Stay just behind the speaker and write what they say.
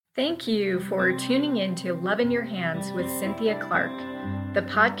Thank you for tuning in to Love in Your Hands with Cynthia Clark, the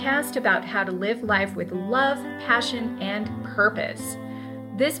podcast about how to live life with love, passion, and purpose.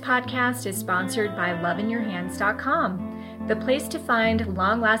 This podcast is sponsored by loveinyourhands.com, the place to find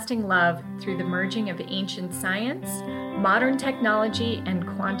long-lasting love through the merging of ancient science, modern technology, and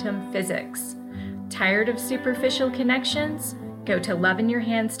quantum physics. Tired of superficial connections? Go to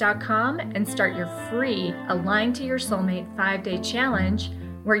loveinyourhands.com and start your free Align to Your Soulmate 5-day challenge,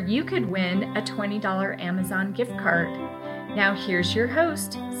 where you could win a $20 Amazon gift card. Now here's your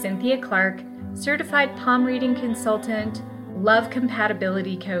host, Cynthia Clark, certified palm reading consultant, love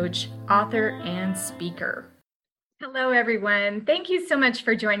compatibility coach, author, and speaker. Hello, everyone. Thank you so much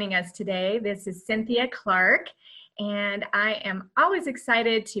for joining us today. This is Cynthia Clark, and I am always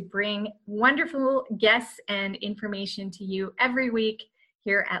excited to bring wonderful guests and information to you every week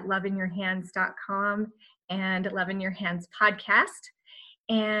here at loveinyourhands.com and Love in Your Hands podcast.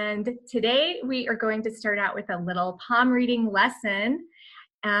 And today we are going to start out with a little palm reading lesson.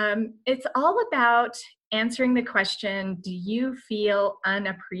 It's all about answering the question, do you feel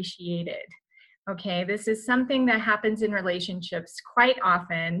unappreciated? Okay, this is something that happens in relationships quite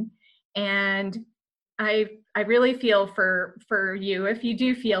often. And I really feel for you if you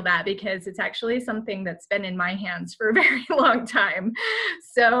do feel that, because it's actually something that's been in my hands for a very long time.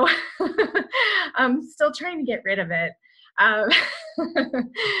 So I'm still trying to get rid of it.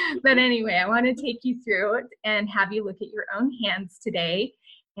 But anyway, I want to take you through it and have you look at your own hands today.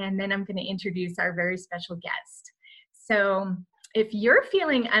 And then I'm going to introduce our very special guest. So if you're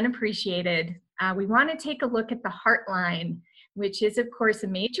feeling unappreciated, we want to take a look at the heart line, which is, of course, a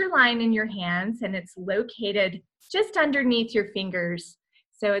major line in your hands, and it's located just underneath your fingers.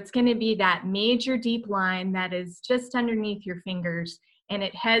 So it's going to be that major deep line that is just underneath your fingers, and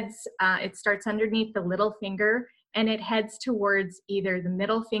it starts underneath the little finger, and it heads towards either the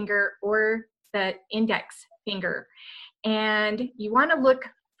middle finger or the index finger. And you want to look,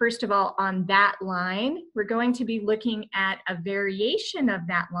 first of all, on that line. We're going to be looking at a variation of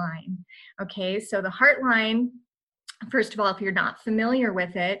that line. Okay, so the heart line, first of all, if you're not familiar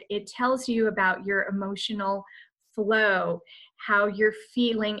with it, it tells you about your emotional flow, how you're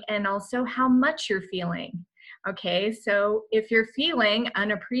feeling, and also how much you're feeling. Okay, so if you're feeling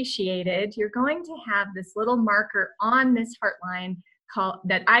unappreciated, you're going to have this little marker on this heart line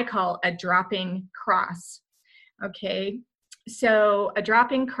that I call a dropping cross. Okay, so a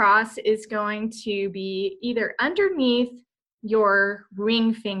dropping cross is going to be either underneath your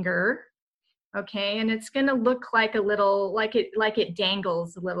ring finger, okay, and it's going to look like a little, like it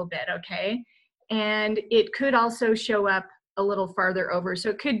dangles a little bit, okay, and it could also show up a little farther over. So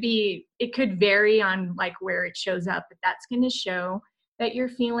it could vary on like where it shows up, but that's going to show that you're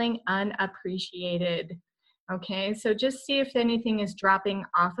feeling unappreciated. Okay, so just see if anything is dropping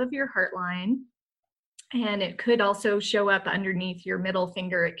off of your heart line. And it could also show up underneath your middle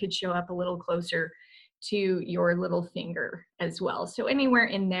finger. It could show up a little closer to your little finger as well. So anywhere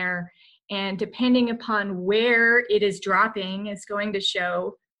in there, and depending upon where it is dropping is going to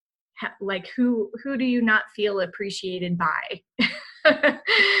show like who do you not feel appreciated by.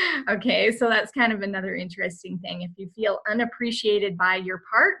 Okay, so that's kind of another interesting thing. If you feel unappreciated by your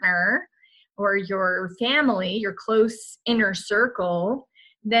partner or your family, your close inner circle,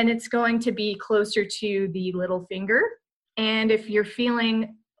 then it's going to be closer to the little finger. And if you're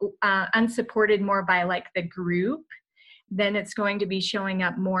feeling unsupported more by like the group, then it's going to be showing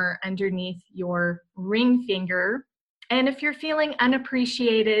up more underneath your ring finger. And if you're feeling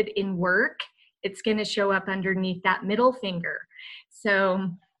unappreciated in work, it's going to show up underneath that middle finger. So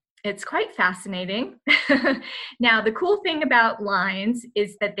it's quite fascinating. Now, the cool thing about lines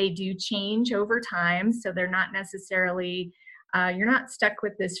is that they do change over time. So they're not necessarily, you're not stuck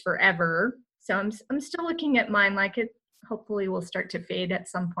with this forever. So I'm still looking at mine like it hopefully will start to fade at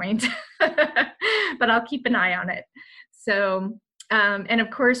some point, but I'll keep an eye on it. So and of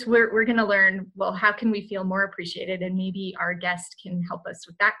course, we're going to learn, well, how can we feel more appreciated? And maybe our guest can help us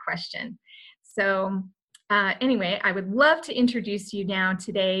with that question. So anyway, I would love to introduce you now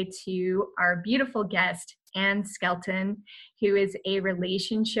today to our beautiful guest, Anne Skelton, who is a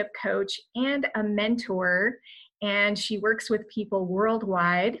relationship coach and a mentor. And she works with people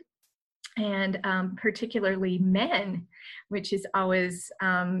worldwide, and particularly men, which is always,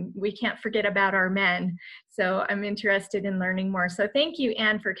 we can't forget about our men. So I'm interested in learning more. So thank you,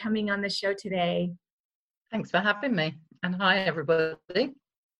 Anne, for coming on the show today. Thanks for having me. And hi, everybody.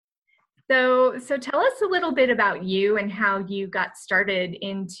 So tell us a little bit about you and how you got started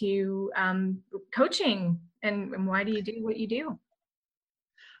into coaching, and why do you do what you do?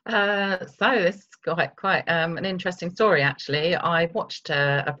 So this quite an interesting story, actually. I watched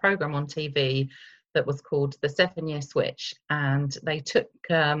a program on TV that was called The 7-Year Switch, and they took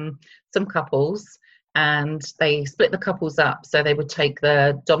some couples and they split the couples up. So they would take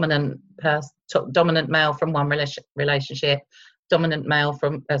the dominant male from one relationship, dominant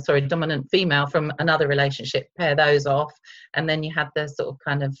female from another relationship, pair those off, and then you had the sort of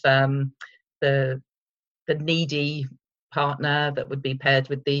kind of the needy partner that would be paired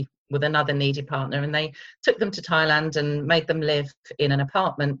with another needy partner, and they took them to Thailand and made them live in an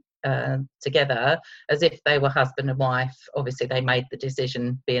apartment together as if they were husband and wife. Obviously they made the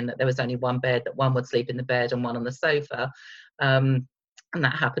decision, being that there was only one bed, that one would sleep in the bed and one on the sofa, and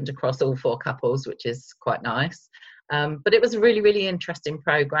that happened across all 4 couples, which is quite nice. But it was a really, really interesting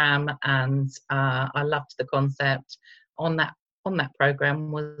program, and I loved the concept. On that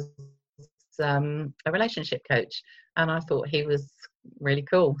program was a relationship coach, and I thought he was really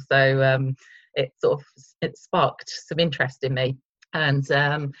cool. So it sparked some interest in me. And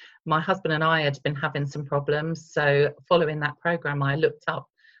my husband and I had been having some problems. So following that program, I looked up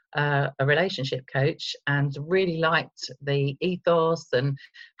a relationship coach and really liked the ethos and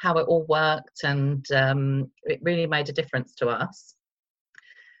how it all worked, and it really made a difference to us.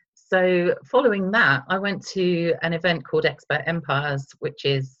 So following that, I went to an event called Expert Empires, which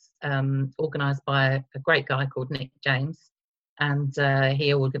is organised by a great guy called Nick James, and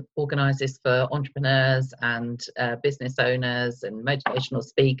he organises for entrepreneurs and business owners and motivational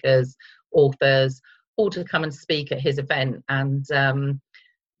speakers, authors, all to come and speak at his event. And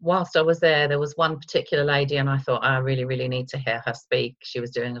whilst I was there was one particular lady, and I thought, I really, really need to hear her speak. She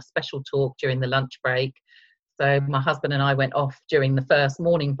was doing a special talk during the lunch break. So my husband and I went off during the first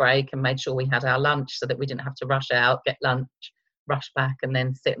morning break and made sure we had our lunch so that we didn't have to rush out, get lunch, rush back and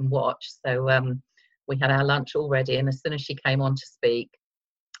then sit and watch. So we had our lunch all ready, and as soon as she came on to speak,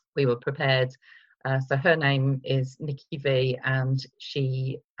 we were prepared. So her name is Nikki V, and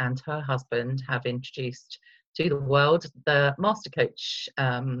she and her husband have introduced to the world the Master Coach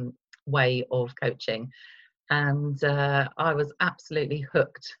way of coaching. And I was absolutely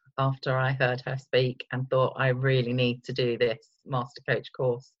hooked after I heard her speak and thought, I really need to do this Master Coach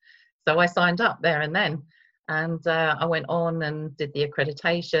course. So I signed up there and then, and I went on and did the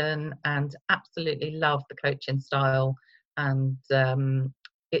accreditation and absolutely loved the coaching style. And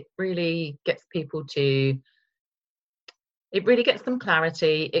it really gets people to, it really gets them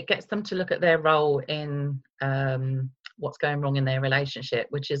clarity. It gets them to look at their role in what's going wrong in their relationship,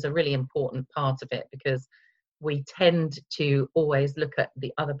 which is a really important part of it, because we tend to always look at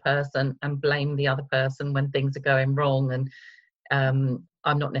the other person and blame the other person when things are going wrong. And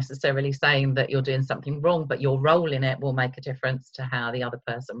I'm not necessarily saying that you're doing something wrong, but your role in it will make a difference to how the other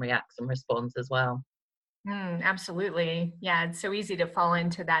person reacts and responds as well. Absolutely. Yeah, it's so easy to fall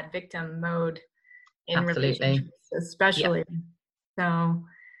into that victim mode in Absolutely. relationships, especially. Yep. So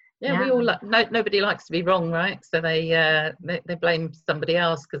yeah, we all nobody likes to be wrong, right? So they blame somebody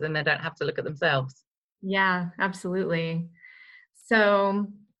else, because then they don't have to look at themselves. Yeah, absolutely. So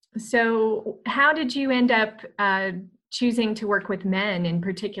how did you end up choosing to work with men in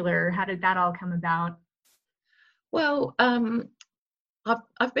particular? How did that all come about? Well,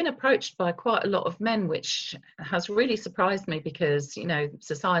 I've been approached by quite a lot of men, which has really surprised me, because, you know,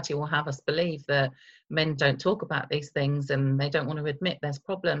 society will have us believe that men don't talk about these things and they don't want to admit there's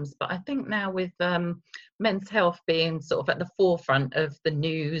problems. But I think now with men's health being sort of at the forefront of the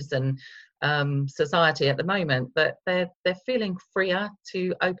news and society at the moment, that they're feeling freer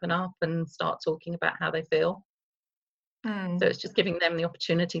to open up and start talking about how they feel. So it's just giving them the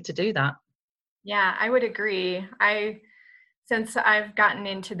opportunity to do that. Yeah, I would agree. Since I've gotten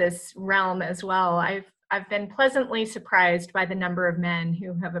into this realm as well, I've been pleasantly surprised by the number of men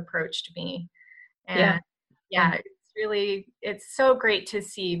who have approached me. And yeah, it's so great to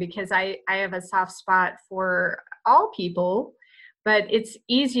see, because I have a soft spot for all people, but it's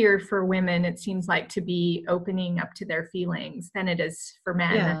easier for women, it seems like, to be opening up to their feelings than it is for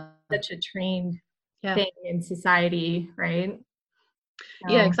men. Yeah. That's such a trained thing in society, right?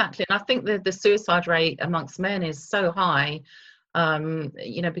 Yeah, exactly. And I think the suicide rate amongst men is so high,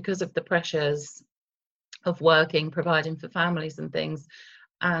 you know, because of the pressures of working, providing for families and things.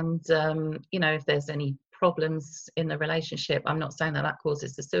 And, you know, if there's any problems in the relationship, I'm not saying that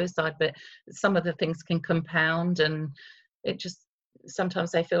causes the suicide, but some of the things can compound, and it just,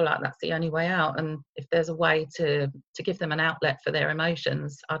 sometimes they feel like that's the only way out. And if there's a way to give them an outlet for their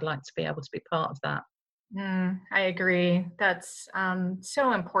emotions, I'd like to be able to be part of that. I agree. That's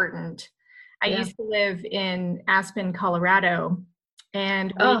so important. I used to live in Aspen, Colorado,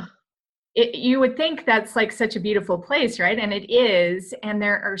 and you would think that's like such a beautiful place, right? And it is. And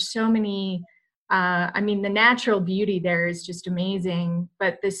there are so many I mean, the natural beauty there is just amazing,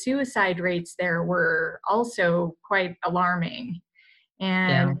 but the suicide rates there were also quite alarming.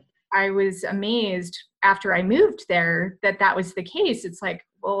 Yeah. And I was amazed after I moved there that that was the case. It's like,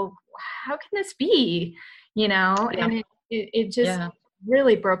 well, how can this be? You know, Yeah. and it just Yeah.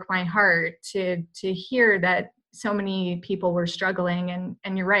 really broke my heart to hear that so many people were struggling.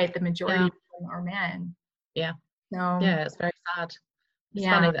 And you're right, the majority Yeah. of them are men. Yeah. So Yeah. It's very sad. It's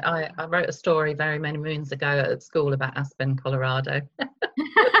yeah. funny that I wrote a story very many moons ago at school about Aspen, Colorado.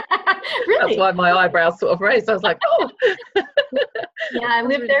 That's Really? why my eyebrows sort of raised. I was like, oh, Yeah, I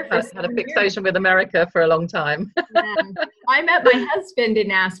lived there for had a 7 years. fixation with America for a long time. Yeah. I met my husband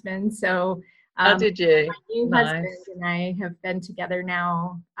in Aspen, so How my did you? new husband Nice. and I have been together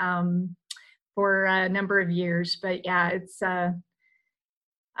now for a number of years. But yeah, it's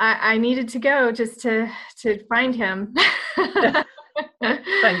I needed to go just to find him.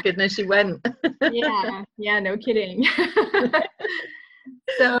 Thank goodness you went. Yeah, yeah, no kidding.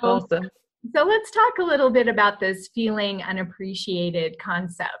 So Awesome. so let's talk a little bit about this feeling unappreciated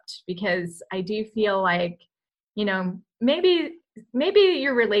concept, because I do feel like, you know, maybe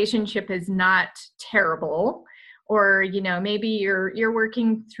your relationship is not terrible, or you know, maybe you're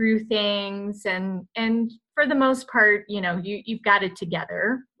working through things, and for the most part, you know, you've got it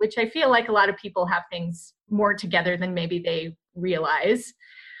together, which I feel like a lot of people have things more together than maybe they realize.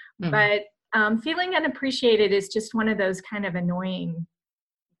 Mm. But feeling unappreciated is just one of those kind of annoying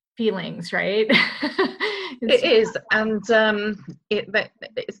feelings, right? It It's, is, and the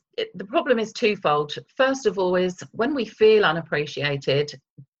problem is twofold. First of all, is when we feel unappreciated,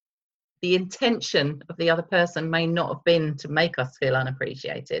 the intention of the other person may not have been to make us feel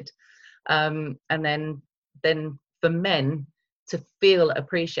unappreciated, and then for men to feel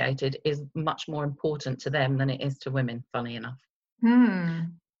appreciated is much more important to them than it is to women. Funny enough. hmm,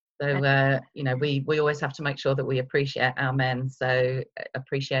 So, you know, we always have to make sure that we appreciate our men. So,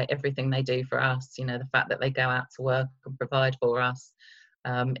 appreciate everything they do for us. You know, the fact that they go out to work and provide for us,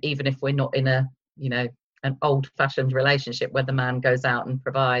 even if we're not in a, you know, an old-fashioned relationship where the man goes out and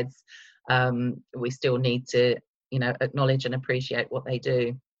provides, we still need to, you know, acknowledge and appreciate what they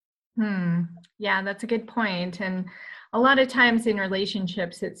do. hmm. Yeah, that's a good point. And a lot of times in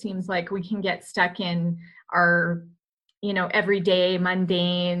relationships, it seems like we can get stuck in our, you know, everyday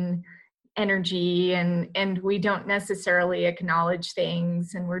mundane energy, and we don't necessarily acknowledge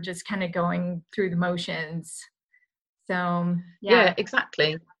things, and we're just kind of going through the motions. So yeah. Yeah,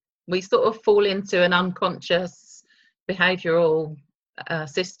 exactly. We sort of fall into an unconscious behavioural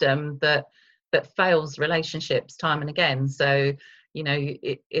system that fails relationships time and again. So, you know,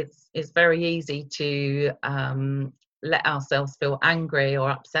 it's very easy to let ourselves feel angry or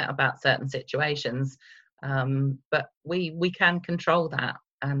upset about certain situations, but we can control that.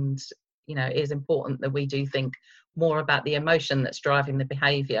 And you know, it is important that we do think more about the emotion that's driving the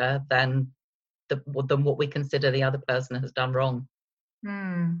behaviour than what we consider the other person has done wrong,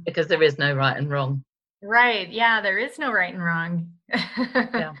 Hmm. because there is no right and wrong. Right. Yeah, there is no right and wrong.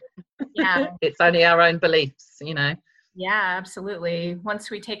 Yeah. Yeah. It's only our own beliefs, you know. Yeah, absolutely.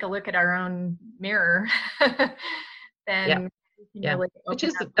 Once we take a look at our own mirror, Yeah. then we can Yeah, really which open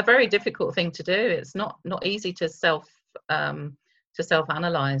is up. a very difficult thing to do. It's not easy to self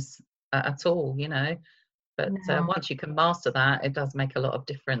analyze at all, you know. But No, once you can master that, it does make a lot of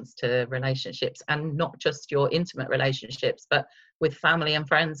difference to relationships, and not just your intimate relationships, but with family and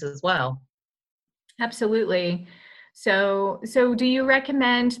friends as well. absolutely. So do you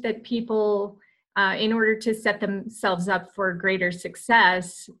recommend that people, in order to set themselves up for greater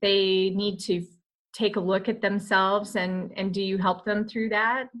success, they need to take a look at themselves, and do you help them through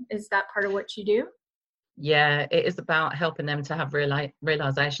that? Is that part of what you do? Yeah, it is about helping them to have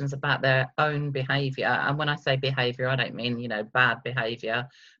realizations about their own behavior. And when I say behavior, I don't mean, you know, bad behavior,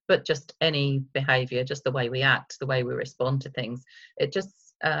 but just any behavior, just the way we act, the way we respond to things. It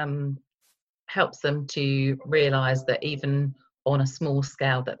just helps them to realize that even on a small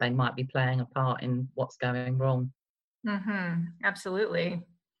scale, that they might be playing a part in what's going wrong. Mm-hmm. Absolutely.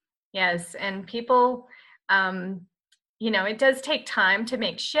 Yes, and people, um, you know, it does take time to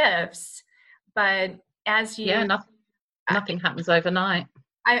make shifts, but as Yeah, you, nothing happens overnight.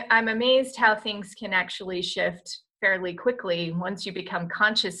 I'm amazed how things can actually shift fairly quickly once you become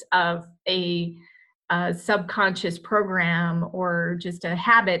conscious of a subconscious program or just a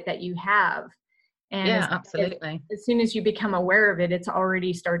habit that you have. And Yeah, absolutely. as soon as you become aware of it, it's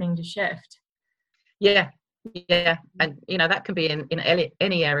already starting to shift. Yeah, yeah, and you know, that can be in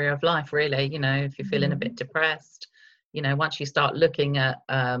any area of life, really. You know, if you're feeling a Mhm. bit depressed, you know, once you start looking at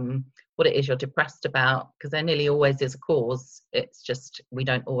what it is you're depressed about, because there nearly always is a cause. It's just we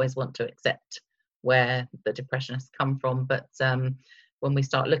don't always want to accept where the depression has come from. But when we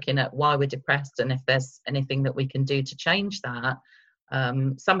start looking at why we're depressed and if there's anything that we can do to change that,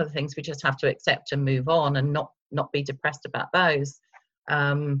 some of the things we just have to accept and move on and not be depressed about those.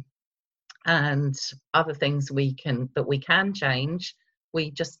 And other things that we can change,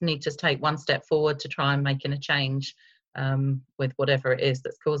 we just need to take one step forward to try and making a change with whatever it is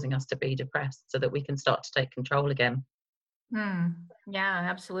that's causing us to be depressed, so that we can start to take control again. Yeah,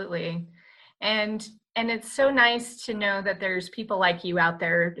 absolutely. And it's so nice to know that there's people like you out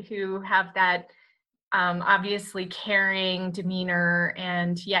there who have that obviously caring demeanor,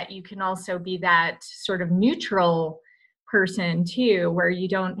 and yet you can also be that sort of neutral person too, where you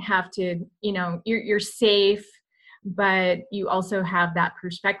don't have to, you're safe, but you also have that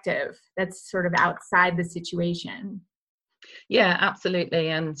perspective that's sort of outside the situation. Yeah, absolutely.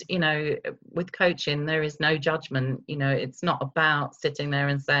 And, with coaching, there is no judgment. It's not about sitting there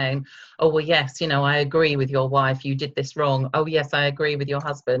and saying, oh, well, yes, I agree with your wife, you did this wrong. Oh, yes, I agree with your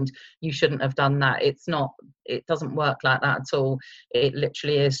husband, you shouldn't have done that. It doesn't work like that at all. It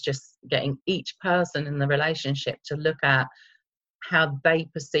literally is just getting each person in the relationship to look at how they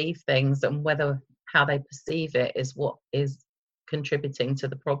perceive things, and whether how they perceive it is what is contributing to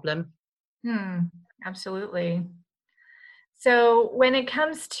the problem. Absolutely. So when it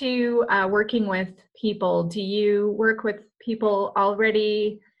comes to working with people, do you work with people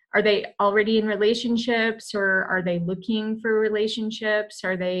already? Are they already in relationships, or are they looking for relationships?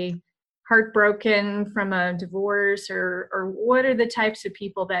 Are they heartbroken from a divorce, or what are the types of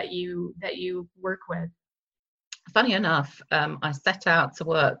people that you work with? Funny enough, I set out to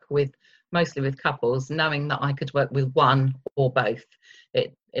work mostly with couples, knowing that I could work with one or both.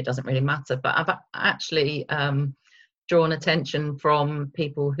 It doesn't really matter. But I've actually drawn attention from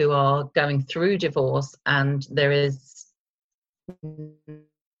people who are going through divorce and there is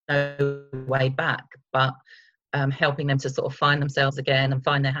no way back, but helping them to sort of find themselves again and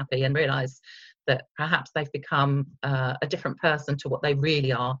find they're happy and realize that perhaps they've become a different person to what they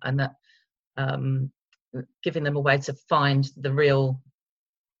really are, and that giving them a way to find the real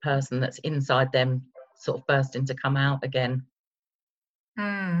person that's inside them sort of bursting to come out again.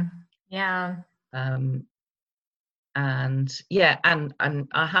 Yeah. And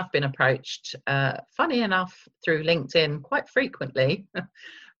I have been approached, funny enough, through LinkedIn quite frequently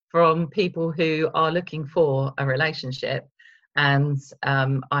from people who are looking for a relationship, and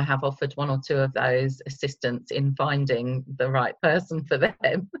I have offered one or two of those assistance in finding the right person for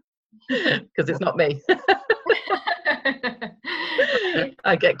them because it's not me.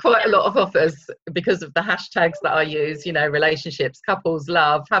 I get quite a lot of offers because of the hashtags that I use, relationships, couples,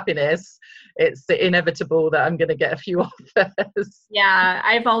 love, happiness. It's inevitable that I'm going to get a few offers. Yeah,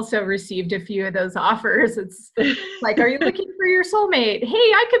 I've also received a few of those offers. It's like, are you looking for your soulmate? Hey,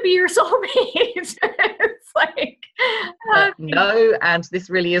 I could be your soulmate. It's like, no, and this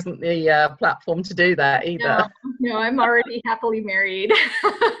really isn't the platform to do that either. No, I'm already happily married.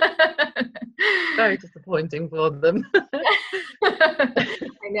 Very disappointing for them.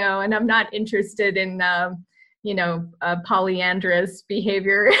 I know, and I'm not interested in polyandrous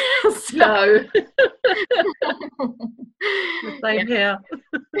behavior. No. Same here.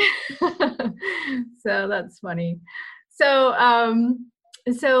 So that's funny. So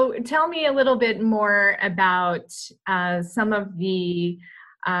tell me a little bit more about some of the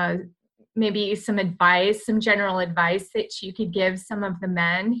maybe some general advice that you could give some of the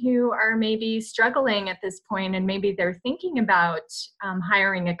men who are maybe struggling at this point, and maybe they're thinking about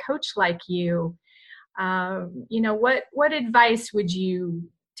hiring a coach like you. What advice would you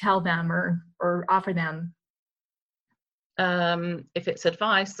tell them or offer them? If it's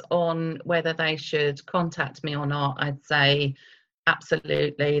advice on whether they should contact me or not, I'd say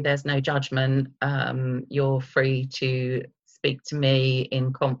absolutely, there's no judgment. You're free to speak to me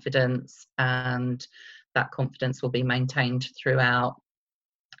in confidence, and that confidence will be maintained throughout,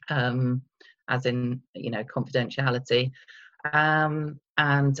 as in, confidentiality.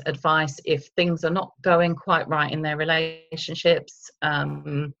 And advice, if things are not going quite right in their relationships,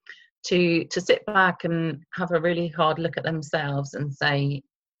 to sit back and have a really hard look at themselves and say,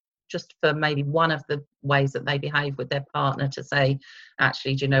 just for maybe one of the ways that they behave with their partner, to say,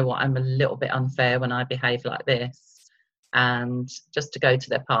 actually, do you know what, I'm a little bit unfair when I behave like this. And just to go to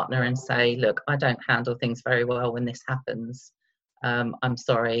their partner and say, look, I don't handle things very well when this happens. I'm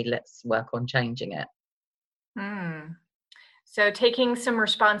sorry, let's work on changing it. So taking some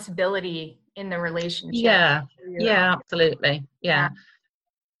responsibility in the relationship. Yeah, absolutely. Yeah.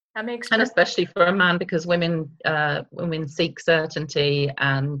 That makes sense. And especially for a man, because women seek certainty,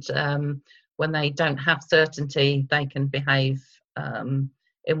 and when they don't have certainty, they can behave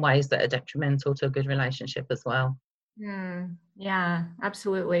in ways that are detrimental to a good relationship as well. Yeah,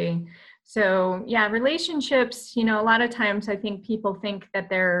 absolutely. So yeah, relationships, a lot of times I think people think that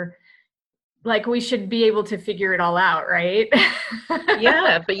they're like, we should be able to figure it all out, right?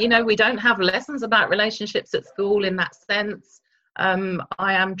 Yeah, but we don't have lessons about relationships at school in that sense.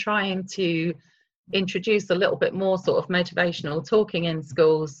 I am trying to introduce a little bit more sort of motivational talking in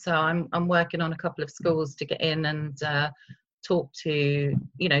schools. So I'm working on a couple of schools to get in and talk to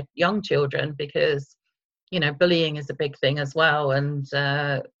young children, because bullying is a big thing as well, and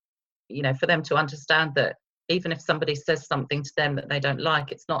for them to understand that even if somebody says something to them that they don't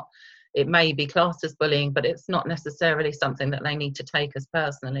like, it may be classed as bullying, but it's not necessarily something that they need to take as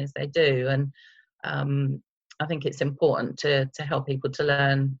personally as they do. And I think it's important to help people to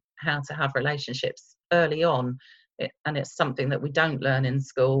learn how to have relationships early on. And it's something that we don't learn in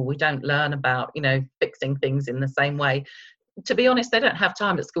school. We don't learn about, fixing things in the same way. To be honest, they don't have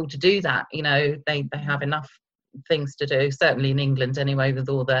time at school to do that. They have enough things to do, certainly in England anyway, with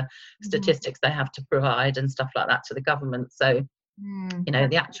all the statistics they have to provide and stuff like that to the government. So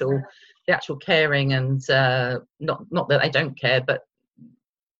the actual caring, and not that they don't care, but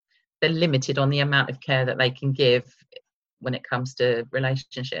they're limited on the amount of care that they can give when it comes to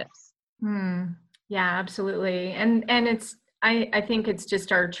relationships. Yeah, absolutely. And it's I think it's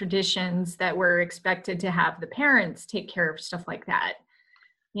just our traditions that we're expected to have the parents take care of stuff like that,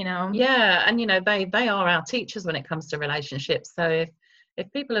 Yeah, and they are our teachers when it comes to relationships. So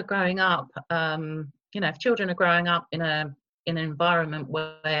if people are growing up, if children are growing up in an environment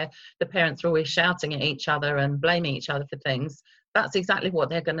where the parents are always shouting at each other and blaming each other for things, that's exactly what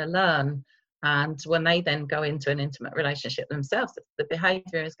they're going to learn. And when they then go into an intimate relationship themselves, the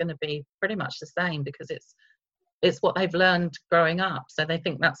behavior is going to be pretty much the same, because it's what they've learned growing up. So they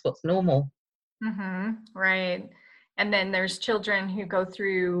think that's what's normal. Right. And then there's children who go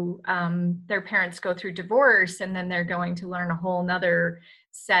through, their parents go through divorce, and then they're going to learn a whole nother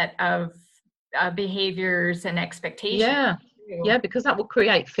set of behaviors and expectations. Yeah, because that will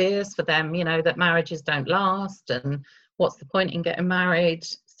create fears for them, that marriages don't last, and what's the point in getting married.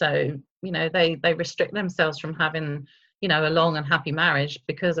 So, they restrict themselves from having, a long and happy marriage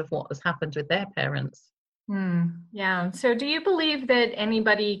because of what has happened with their parents. Yeah. So do you believe that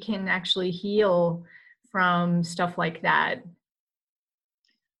anybody can actually heal from stuff like that?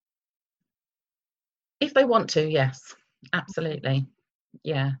 If they want to, yes, absolutely.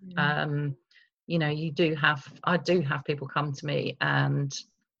 Yeah. I do have people come to me and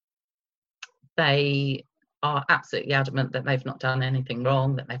they are absolutely adamant that they've not done anything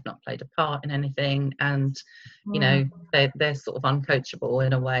wrong, that they've not played a part in anything. And, they're sort of uncoachable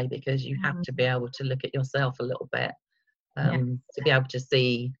in a way, because you have to be able to look at yourself a little bit to be able to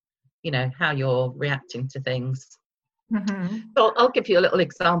see, how you're reacting to things. So I'll give you a little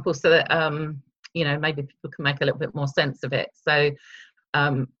example so that, maybe people can make a little bit more sense of it. So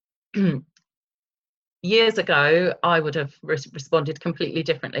years ago, I would have responded completely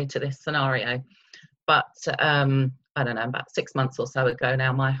differently to this scenario. But I don't know, about 6 months or so ago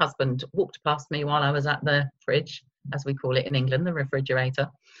now, my husband walked past me while I was at the fridge, as we call it in England, the refrigerator.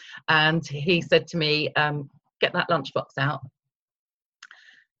 And he said to me, get that lunchbox out.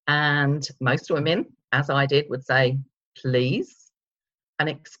 And most women, as I did, would say, please, and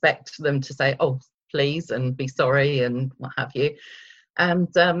expect them to say, oh, please, and be sorry and what have you. And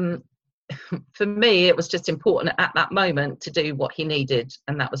for me, it was just important at that moment to do what he needed,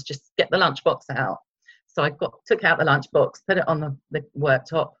 and that was just get the lunchbox out. So I took out the lunchbox, put it on the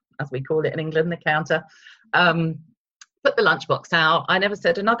worktop, as we call it in England, the counter, put the lunchbox out. I never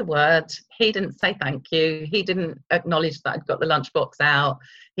said another word. He didn't say thank you. He didn't acknowledge that I'd got the lunchbox out.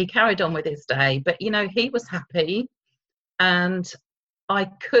 He carried on with his day. But, he was happy. And I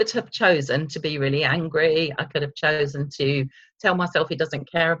could have chosen to be really angry. I could have chosen to tell myself he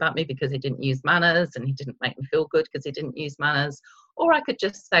doesn't care about me because he didn't use manners, and he didn't make me feel good because he didn't use manners. Or I could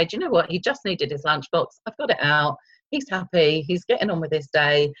just say, do you know what? He just needed his lunchbox. I've got it out. He's happy. He's getting on with his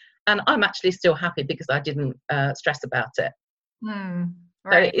day. And I'm actually still happy because I didn't stress about it.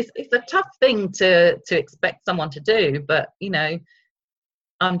 Right. So it's a tough thing to expect someone to do. But,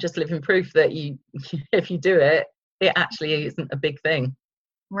 I'm just living proof that if you do it, it actually isn't a big thing.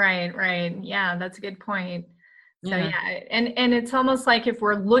 Right. Yeah, that's a good point. So and it's almost like if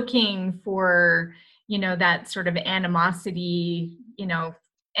we're looking for, that sort of animosity,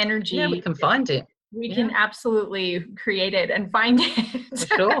 energy. Yeah, we can find it. We can absolutely create it and find it.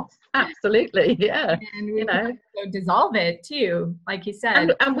 For sure. Absolutely. Yeah. And we can also dissolve it too, like you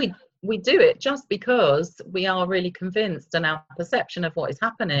said. And we do it just because we are really convinced, and our perception of what is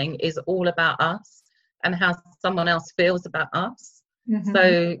happening is all about us and how someone else feels about us. Mhm.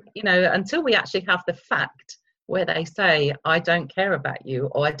 So, until we actually have the fact where they say, I don't care about you,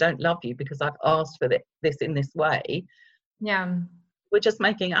 or I don't love you because I've asked for this in this way, Yeah. we're just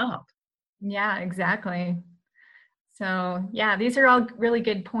making it up. Yeah, exactly. So yeah, these are all really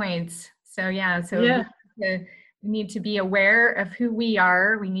good points. So yeah, so Yeah, we need to be aware of who we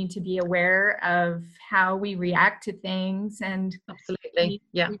are. We need to be aware of how we react to things, and absolutely.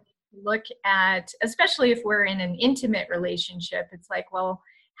 Yeah, we look at, especially if we're in an intimate relationship, it's like, well,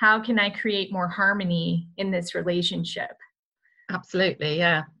 how can I create more harmony in this relationship? absolutely.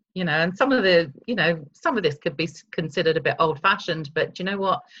 Yeah. And some of this could be considered a bit old fashioned, but do you know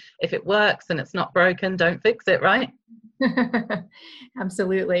what? If it works and it's not broken, don't fix it, right?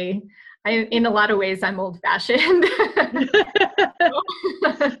 Absolutely. In a lot of ways, I'm old fashioned.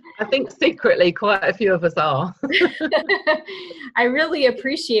 I think secretly quite a few of us are. I really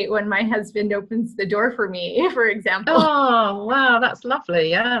appreciate when my husband opens the door for me, for example. Oh, wow, that's lovely.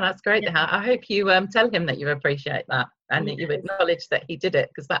 Yeah, that's great Yeah. to have. I hope you tell him that you appreciate that and that you Yes. acknowledge that he did it,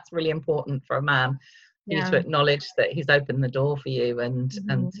 because that's really important for a man, for you to Yeah. acknowledge that he's opened the door for you, and to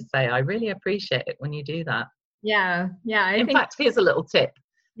Mhm. say, I really appreciate it when you do that. Yeah. Yeah. I In think, fact, here's a little tip.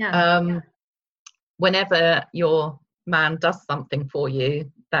 yeah. Um, Whenever your man does something for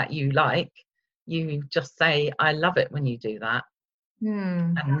you that you like, you just say, I love it when you do that,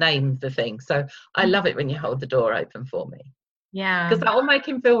 Hmm. and name the thing. So, I love it when you hold the door open for me. Yeah. Because that will make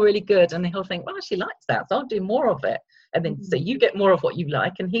him feel really good, and he'll think, well, she likes that, so I'll do more of it. And then so Mhm. you get more of what you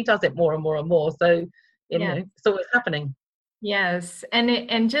like, and he does it more and more and more. So, Yeah. it's always happening. Yes.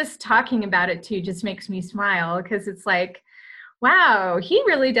 And just talking about it too just makes me smile, because it's like, wow, he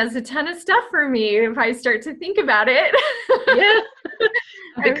really does a ton of stuff for me if I start to think about it. Yeah.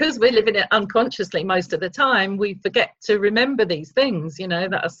 And I- because we're living it unconsciously most of the time, we forget to remember these things,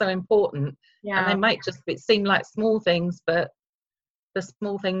 that are so important. And they yeah. might just seem like small things, but the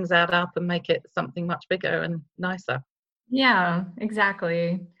small things add up and make it something much bigger and nicer. Yeah,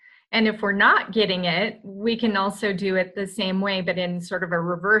 exactly. And if we're not getting it, we can also do it the same way, but in sort of a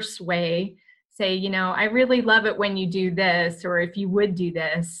reverse way. Say, I really love it when you do this, or if you would do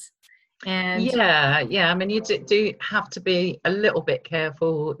this. And Yeah, yeah. I mean, you do have to be a little bit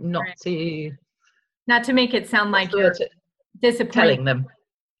careful not right, to, not to make it sound what's like the word, you're disappointed. telling them.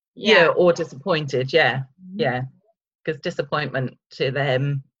 Yeah. Yeah, or disappointed. Yeah, Mhm. yeah. Because disappointment to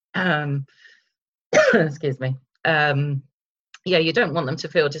them, um, excuse me. Yeah, you don't want them to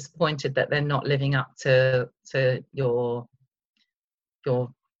feel disappointed that they're not living up to your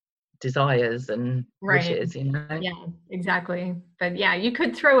desires and Right. wishes. Yeah, exactly. But yeah, you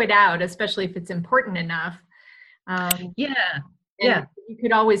could throw it out, especially if it's important enough. Um, Yeah, and yeah, you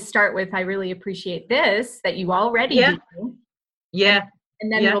could always start with, I really appreciate this that you already yeah, do. and yeah,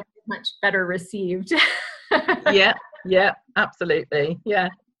 and then yeah, it'll be much better received. yeah, yeah, absolutely. Yeah,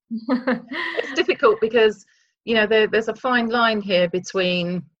 it's difficult because there's a fine line here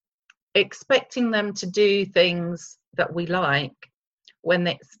between expecting them to do things that we like when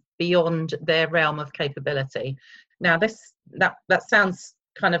it's beyond their realm of capability. Now, that sounds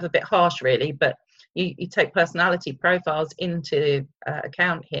kind of a bit harsh, really, but you take personality profiles into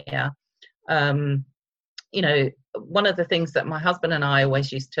account here. Um, One of the things that my husband and I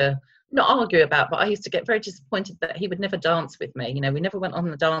always used to not argue about, but I used to get very disappointed that he would never dance with me. We never went on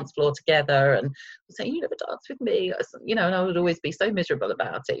the dance floor together, and say, you never dance with me, and I would always be so miserable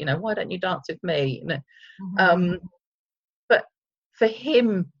about it. Why don't you dance with me? Mhm. Um, but for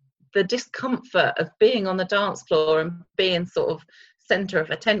him, the discomfort of being on the dance floor and being sort of center of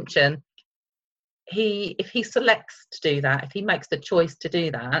attention, if he selects to do that, if he makes the choice to do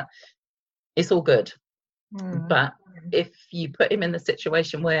that, it's all good. Mm. But if you put him in the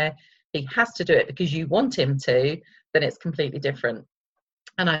situation where he has to do it because you want him to, then it's completely different.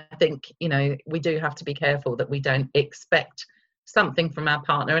 And I think, we do have to be careful that we don't expect something from our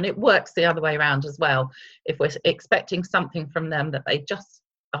partner. And it works the other way around as well. If we're expecting something from them that they just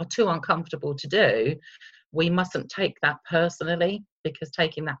are too uncomfortable to do, we mustn't take that personally, because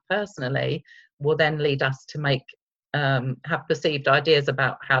taking that personally will then lead us to have perceived ideas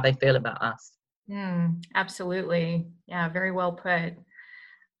about how they feel about us. Absolutely. Yeah, very well put.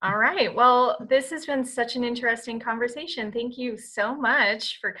 All right. Well, this has been such an interesting conversation. Thank you so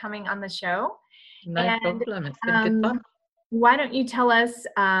much for coming on the show. No And problem. It's been good um, fun. why don't you tell us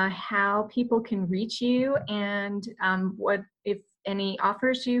how people can reach you, and what, if any,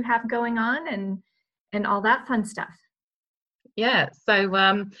 offers you have going on, and all that fun stuff. Yeah,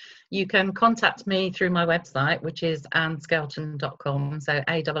 so you can contact me through my website, which is anneskelton.com. So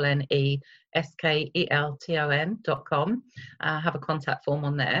ANNESKELTON.com. Have a contact form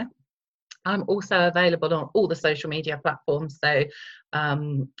on there. I'm also available on all the social media platforms, so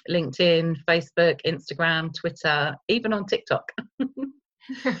LinkedIn, Facebook, Instagram, Twitter, even on TikTok.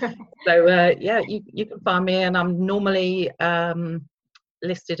 So yeah, you can find me, and I'm normally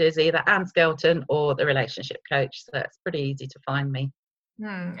listed as either Anne Skelton or the relationship coach, so it's pretty easy to find me.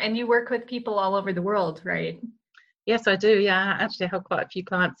 And you work with people all over the world, right? Yes, I do. Yeah, I actually have quite a few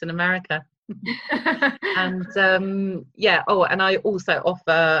clients in America. And yeah, and I also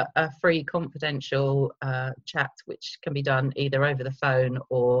offer a free confidential chat, which can be done either over the phone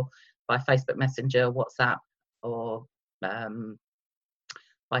or by Facebook Messenger, WhatsApp, or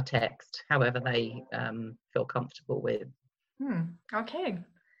by text, however they feel comfortable with. Okay.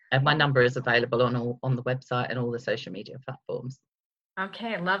 And my number is available on the website and all the social media platforms.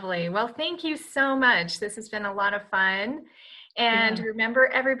 Okay, lovely. Well, thank you so much. This has been a lot of fun. And remember,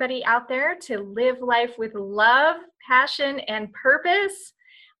 everybody out there, to live life with love, passion, and purpose.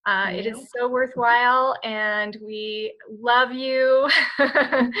 It is so worthwhile, and we love you.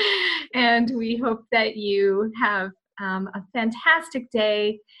 And we hope that you have a fantastic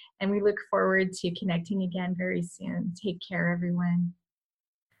day, and we look forward to connecting again very soon. Take care, everyone.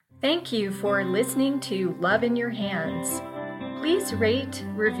 Thank you for listening to Love in Your Hands. Please rate,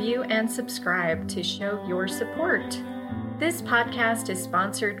 review, and subscribe to show your support. This podcast is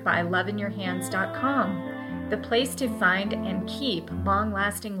sponsored by loveinyourhands.com, the place to find and keep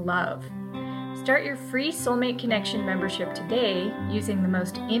long-lasting love. Start your free Soulmate Connection membership today using the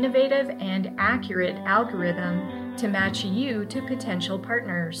most innovative and accurate algorithm to match you to potential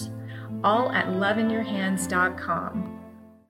partners, all at loveinyourhands.com.